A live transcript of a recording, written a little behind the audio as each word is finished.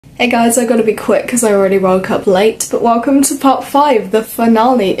Hey guys, I gotta be quick because I already woke up late, but welcome to part 5, the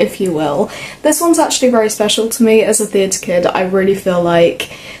finale if you will. This one's actually very special to me as a theatre kid. I really feel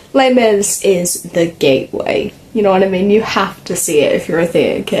like Les Mis is the gateway. You know what I mean? You have to see it if you're a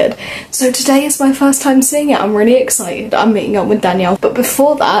theatre kid. So today is my first time seeing it. I'm really excited. I'm meeting up with Danielle. But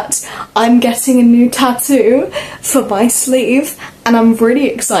before that, I'm getting a new tattoo for my sleeve and I'm really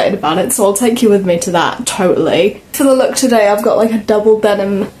excited about it, so I'll take you with me to that, totally. For the look today, I've got like a double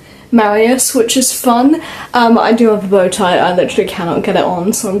denim Marius, which is fun. I do have a bow tie. I literally cannot get it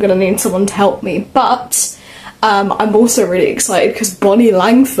on, so I'm gonna need someone to help me. But I'm also really excited because Bonnie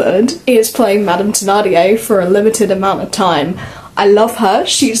Langford is playing Madame Thénardier for a limited amount of time. I love her.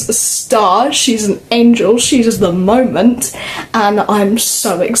 She's a star. She's an angel. She's the moment, and I'm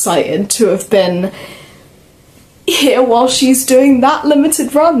so excited to have been here while she's doing that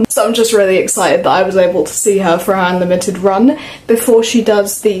limited run. So I'm just really excited that I was able to see her for her unlimited run before she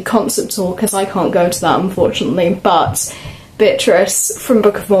does the concert tour, because I can't go to that unfortunately, but Beatrice from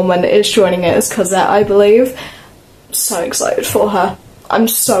Book of Mormon is joining it as Cosette, I believe. So excited for her. I'm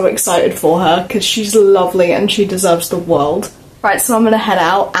so excited for her because she's lovely and she deserves the world. Right, so I'm gonna head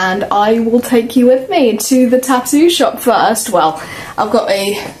out and I will take you with me to the tattoo shop first. Well, I've got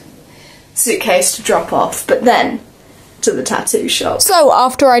a suitcase to drop off, but then to the tattoo shop. So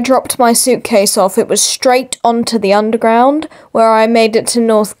after I dropped my suitcase off, it was straight onto the underground, where I made it to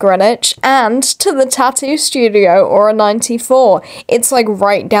North Greenwich and to the tattoo studio, Aura 94. It's like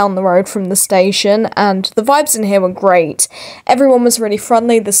right down the road from the station, and the vibes in here were great. Everyone was really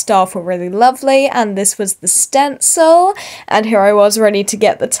friendly, the staff were really lovely, and this was the stencil, and here I was ready to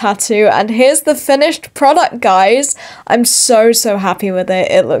get the tattoo, and here's the finished product, guys. I'm so happy with it.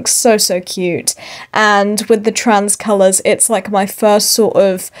 It looks so cute, and with the trans colours, it's like my first sort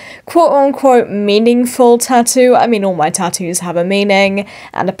of quote-unquote meaningful tattoo. I mean, all my tattoos have a meaning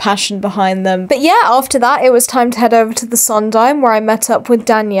and a passion behind them. But yeah, after that, it was time to head over to the Sondheim, where I met up with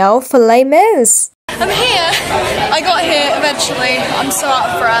Danielle for Les Mis. I'm here! I got here eventually. I'm so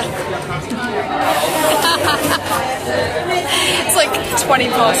out of breath. It's like 20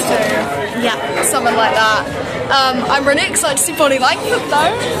 past 2. Yeah, something like that. I'm really excited to see Bonnie Langford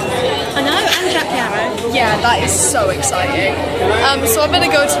though. I know, and Jack Yarrow. Yeah, that is so exciting. So I'm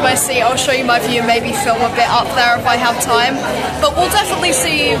gonna go to my seat, I'll show you my view, maybe film a bit up there if I have time. But we'll definitely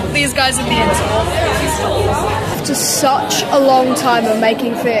see these guys in the interval. After such a long time of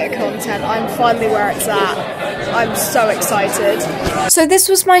making theatre content, I'm finally where it's at. I'm so excited. So this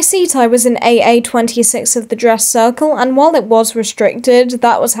was my seat. I was in AA26 of the dress circle, and while it was restricted,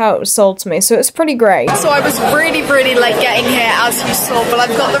 that was how it was sold to me, so it's pretty great. So I was really late getting here, as you saw, but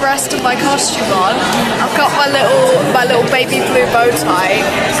I've got the rest of my costume on. I've got my little baby blue bow tie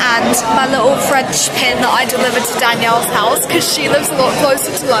and my little French pin that I delivered to Danielle's house because she lives a lot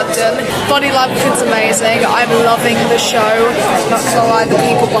closer to London. Bonnie Langford's amazing. I'm loving the show. Not gonna lie, the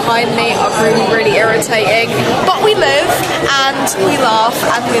people behind me are really irritating. But we live and we laugh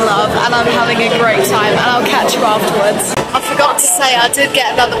and we love, and I'm having a great time, and I'll catch you afterwards. I forgot to say I did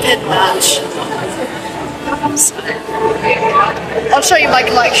get another pin match. So, I'll show you my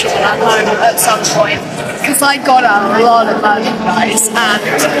collection at home at some point, because I got a lot of merchandise, and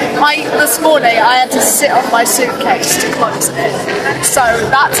this morning I had to sit on my suitcase to close it. So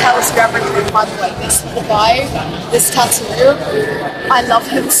that tells you everything. By the way, this little guy, this tattoo, I love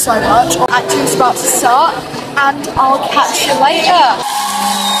him so much. Acting's about to start, and I'll catch you later.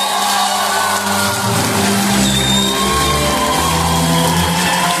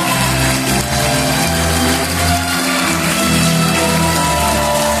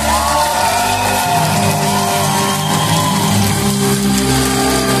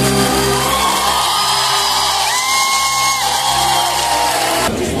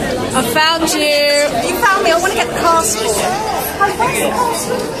 I found you! You found me, I want to get the castle. Where's the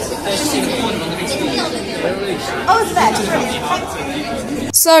castle? Oh, it's there.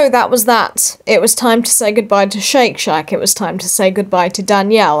 So that was that. It was time to say goodbye to Shake Shack, it was time to say goodbye to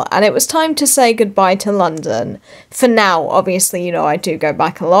Danielle, and it was time to say goodbye to London. For now, obviously, you know, I do go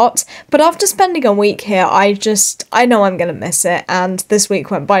back a lot, but after spending a week here, I know I'm gonna miss it, and this week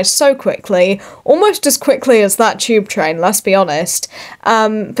went by so quickly, almost as quickly as that tube train, let's be honest.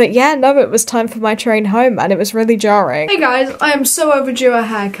 But yeah, no, it was time for my train home, and it was really jarring. Hey guys, I am so overdue a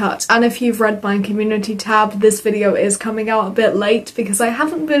haircut. cut. And if you've read my community tab, this video is coming out a bit late because I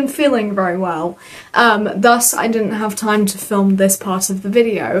haven't been feeling very well. Thus, I didn't have time to film this part of the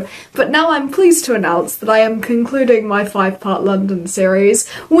video. But now I'm pleased to announce that I am concluding my 5-part London series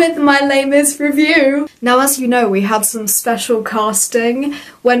with my Les Mis review. Now, as you know, we had some special casting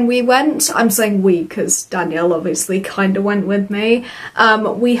when we went. I'm saying we because Danielle obviously kind of went with me.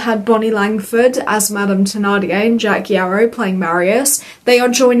 We had Bonnie Langford as Madame Thénardier and Jack Yarrow playing Marius. They are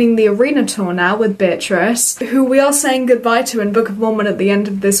joining the arena tour now with Beatrice, who we are saying goodbye to in Book of Mormon at the end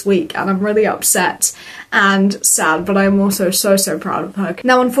of this week, and I'm really upset and sad, but I'm also so proud of her.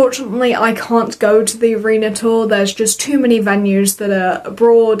 Now, unfortunately, I can't go to the arena tour. There's just too many venues that are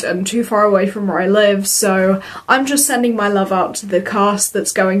abroad and too far away from where I live, so I'm just sending my love out to the cast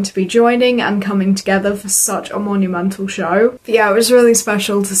that's going to be joining and coming together for such a monumental show. But yeah, it was really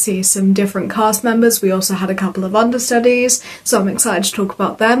special to see some different cast members. We also had a couple of understudies, so I'm excited to talk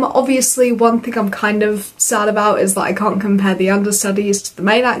about them. Obviously, one thing I'm kind of sad about is that I can't compare the understudies to the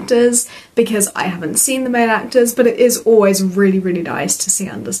main actors because I haven't seen the main actors, but it is always really nice to see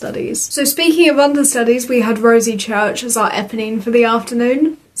understudies. So speaking of understudies, we had Rosie Church as our Eponine for the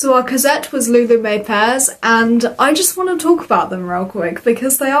afternoon. So our Cosette was Lulu May Pairs, and I just want to talk about them real quick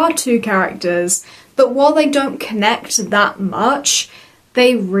because they are two characters that while they don't connect that much,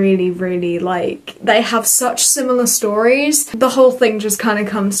 they really like, they have such similar stories. The whole thing just kind of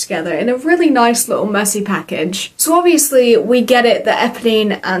comes together in a really nice little messy package. So obviously we get it that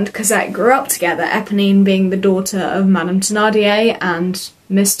Eponine and Cosette grew up together, Eponine being the daughter of Madame Thénardier and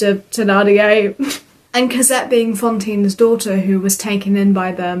Mr. Thénardier. And Cosette being Fantine's daughter, who was taken in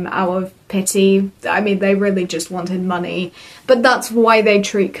by them out of pity. I mean, they really just wanted money. But that's why they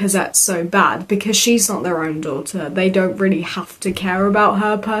treat Cosette so bad, because she's not their own daughter. They don't really have to care about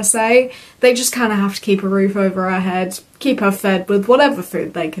her, per se. They just kind of have to keep a roof over her head, keep her fed with whatever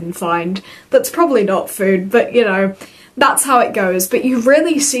food they can find. That's probably not food, but, you know, that's how it goes. But you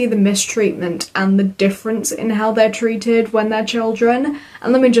really see the mistreatment and the difference in how they're treated when they're children.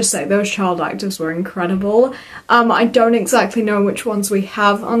 And let me just say, those child actors were incredible. I don't exactly know which ones we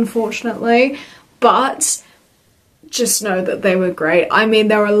have, unfortunately, but just know that they were great. I mean,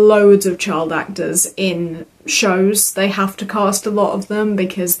 there are loads of child actors in shows. They have to cast a lot of them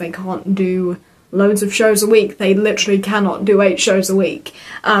because they can't do loads of shows a week. They literally cannot do 8 shows a week.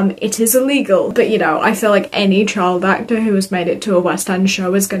 It is illegal, but you know, I feel like any child actor who has made it to a West End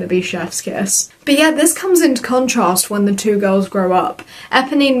show is going to be chef's kiss. But yeah, this comes into contrast when the two girls grow up.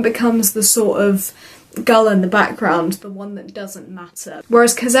 Eponine becomes the sort of girl in the background, the one that doesn't matter.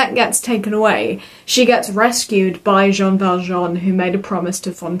 Whereas Cosette gets taken away. She gets rescued by Jean Valjean, who made a promise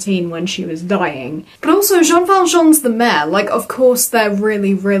to Fantine when she was dying. But also, Jean Valjean's the mayor. Like, of course they're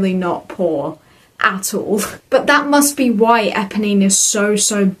really not poor at all. But that must be why Eponine is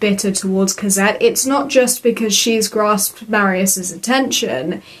so bitter towards Cosette. It's not just because she's grasped Marius's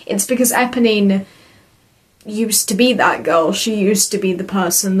attention, it's because Eponine used to be that girl. She used to be the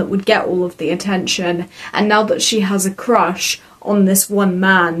person that would get all of the attention, and now that she has a crush on this one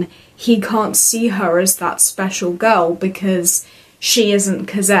man, he can't see her as that special girl because she isn't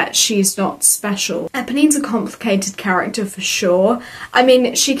Cosette, she's not special. Eponine's a complicated character for sure. I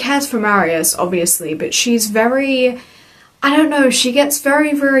mean, she cares for Marius, obviously, but she's very, I don't know, she gets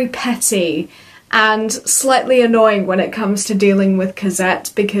very petty and slightly annoying when it comes to dealing with Cosette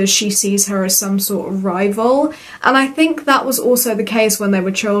because she sees her as some sort of rival. And I think that was also the case when they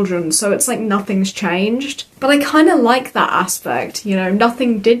were children, so it's like nothing's changed. But I kind of like that aspect, you know,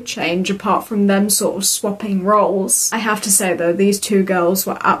 nothing did change apart from them sort of swapping roles. I have to say though, these two girls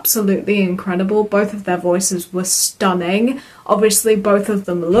were absolutely incredible. Both of their voices were stunning. Obviously both of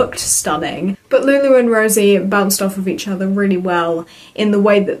them looked stunning, but Lulu and Rosie bounced off of each other really well in the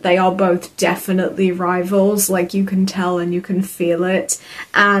way that they are both definitely rivals, like you can tell and you can feel it.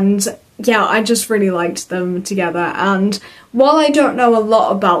 And yeah, I just really liked them together. And while I don't know a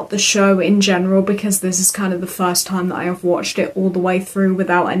lot about the show in general, because this is kind of the first time that I have watched it all the way through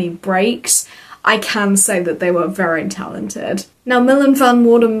without any breaks, I can say that they were very talented. Now, Milan van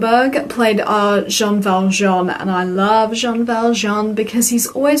Wardenberg played our Jean Valjean, and I love Jean Valjean because he's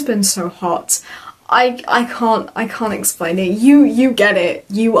always been so hot. I can't explain it. You get it.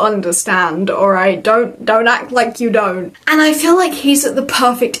 You understand, alright? Don't act like you don't. And I feel like he's at the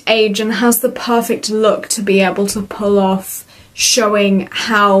perfect age and has the perfect look to be able to pull off showing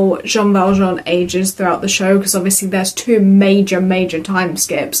how Jean Valjean ages throughout the show, because obviously there's 2 major time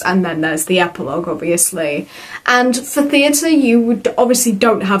skips and then there's the epilogue, obviously. And for theatre you would obviously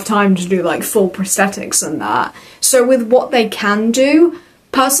don't have time to do like full prosthetics and that. So with what they can do,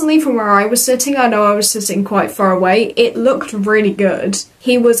 Personally, from where I was sitting, I know I was sitting quite far away, it looked really good.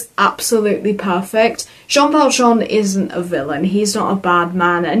 He was absolutely perfect. Jean Valjean isn't a villain, he's not a bad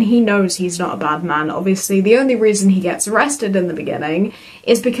man, and he knows he's not a bad man. Obviously, the only reason he gets arrested in the beginning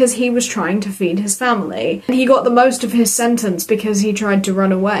is because he was trying to feed his family. And he got the most of his sentence because he tried to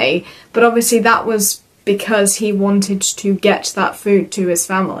run away, but obviously that was because he wanted to get that food to his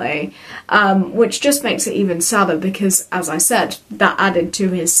family, which just makes it even sadder because, as I said, that added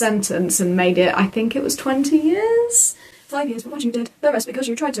to his sentence and made it, I think it was 20 years? 5 years for what you did, the rest because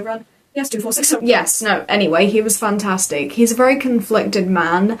you tried to run. Yes, 2, 4, 6, 7. Yes, no, anyway, he was fantastic. He's a very conflicted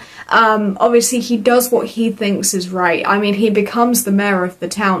man. Obviously, he does what he thinks is right. I mean, he becomes the mayor of the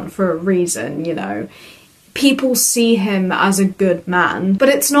town for a reason, you know. People see him as a good man, but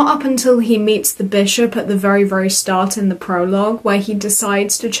it's not up until he meets the bishop at the very, very start in the prologue where he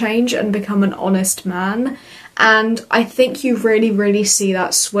decides to change and become an honest man. And I think you really, really see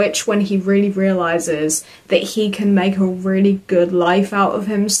that switch when he really realises that he can make a really good life out of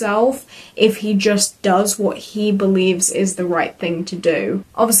himself if he just does what he believes is the right thing to do.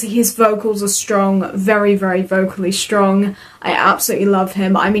 Obviously, his vocals are strong, very, very vocally strong. I absolutely love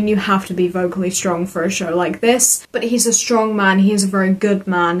him. I mean, you have to be vocally strong for a show like this, but he's a strong man, he is a very good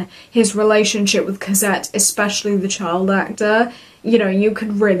man. His relationship with Cosette, especially the child actor, you know, you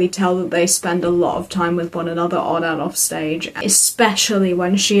could really tell that they spend a lot of time with one another on and off stage, especially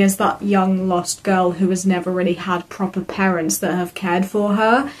when she is that young lost girl who has never really had proper parents that have cared for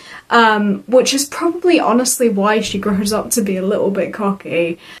her, which is probably honestly why she grows up to be a little bit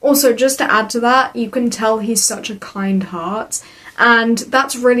cocky. Also, just to add to that, you can tell he's such a kind heart. And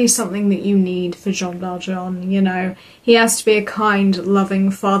that's really something that you need for Jean Valjean, you know. He has to be a kind, loving,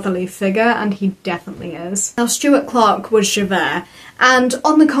 fatherly figure, and he definitely is. Now, Stuart Clark was Javert, and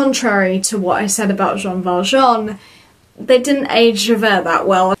on the contrary to what I said about Jean Valjean, they didn't age Javert that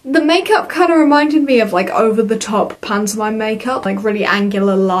well. The makeup kind of reminded me of like over-the-top pantomime makeup, like really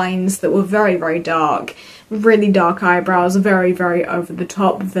angular lines that were very, very dark. Really dark eyebrows, very, very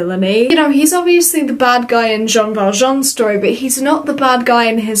over-the-top villainy. You know, he's obviously the bad guy in Jean Valjean's story, but he's not the bad guy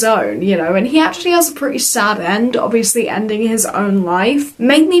in his own, you know, and he actually has a pretty sad end, obviously ending his own life,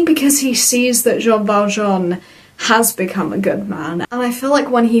 mainly because he sees that Jean Valjean has become a good man. And I feel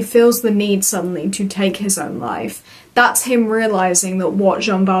like when he feels the need suddenly to take his own life, that's him realising that what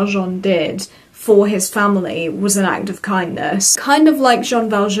Jean Valjean did for his family was an act of kindness. Kind of like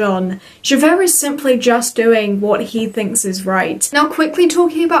Jean Valjean, Javert is simply just doing what he thinks is right. Now, quickly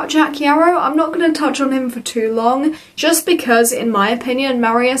talking about Jack Yarrow, I'm not going to touch on him for too long, just because, in my opinion,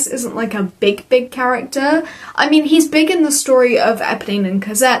 Marius isn't like a big character. I mean, he's big in the story of Eponine and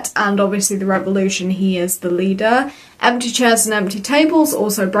Cosette, and obviously the Revolution, he is the leader. Empty Chairs and Empty Tables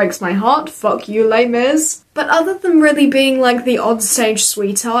also breaks my heart, fuck you, Les Mis. But other than really being like the odd stage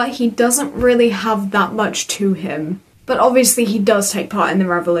sweetheart, he doesn't really have that much to him. But obviously he does take part in the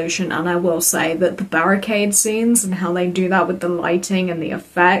Revolution, and I will say that the barricade scenes and how they do that with the lighting and the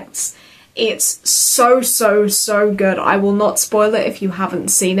effects, it's so, so, so good. I will not spoil it if you haven't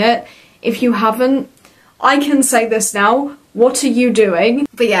seen it. If you haven't, I can say this now, what are you doing?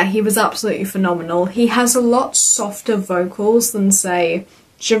 But yeah, he was absolutely phenomenal. He has a lot softer vocals than, say,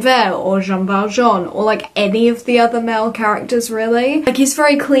 Javert or Jean Valjean or like any of the other male characters, really. Like, he's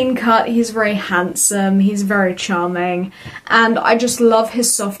very clean cut, he's very handsome, he's very charming, and I just love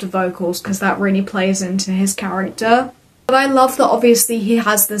his softer vocals because that really plays into his character. But I love that obviously he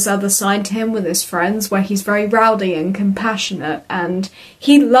has this other side to him with his friends where he's very rowdy and compassionate, and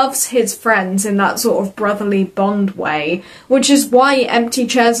he loves his friends in that sort of brotherly bond way, which is why Empty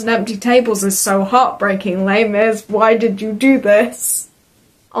Chairs and Empty Tables is so heartbreaking. Les Mis, why did you do this?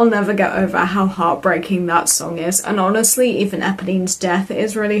 I'll never get over how heartbreaking that song is, and honestly, even Eponine's death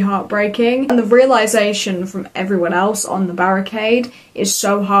is really heartbreaking. And the realisation from everyone else on the barricade is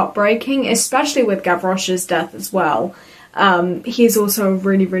so heartbreaking, especially with Gavroche's death as well. He's also a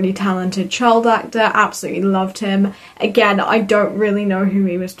really, really talented child actor, absolutely loved him. Again, I don't really know who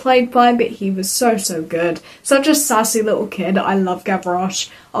he was played by, but he was so, so good. Such a sassy little kid, I love Gavroche.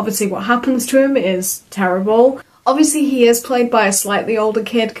 Obviously what happens to him is terrible. Obviously he is played by a slightly older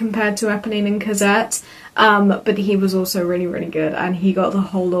kid compared to Eponine and Cosette, but he was also really, really good, and he got the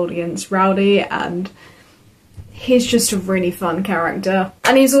whole audience rowdy, and he's just a really fun character.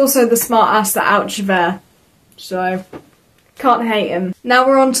 And he's also the smart ass that out Javert, so Can't hate him. Now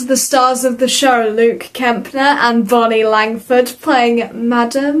we're on to the stars of the show, Luke Kempner and Bonnie Langford playing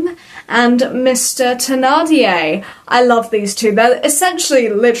Madam and Mr. Thénardier. I love these two. They're essentially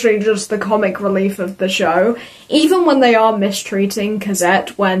literally just the comic relief of the show. Even when they are mistreating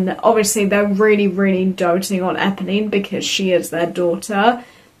Cosette, when obviously they're really doting on Eponine because she is their daughter,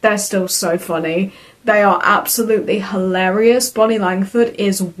 they're still so funny. They are absolutely hilarious. Bonnie Langford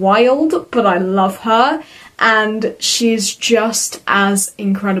is wild, but I love her, and she's just as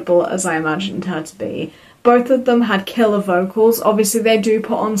incredible as I imagined her to be. Both of them had killer vocals. Obviously, they do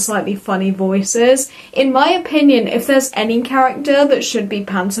put on slightly funny voices. In my opinion, if there's any character that should be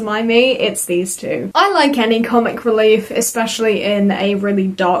pantomime-y, it's these two. I like any comic relief, especially in a really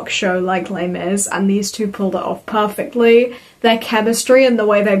dark show like Les Mis, and these two pulled it off perfectly. Their chemistry and the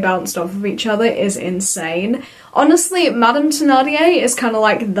way they bounced off of each other is insane. Honestly, Madame Thénardier is kind of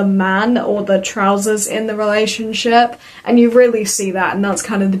like the man or the trousers in the relationship, and you really see that, and that's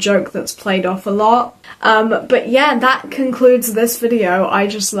kind of the joke that's played off a lot. But yeah, that concludes this video. I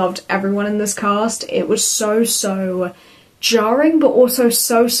just loved everyone in this cast. It was so jarring, but also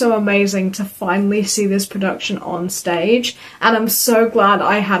so amazing to finally see this production on stage, and I'm so glad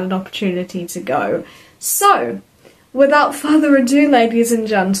I had an opportunity to go. So, without further ado, ladies and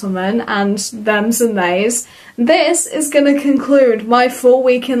gentlemen, and thems and theys, this is going to conclude my full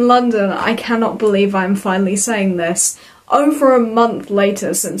week in London. I cannot believe I'm finally saying this. Over a month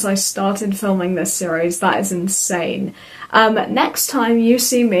later since I started filming this series. That is insane. Next time you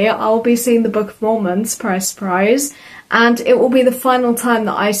see me, I'll be seeing the Book of Mormon, surprise, and it will be the final time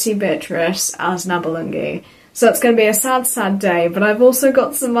that I see Beatrice as Nibelungi. So it's going to be a sad day, but I've also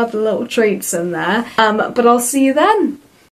got some other little treats in there. But I'll see you then.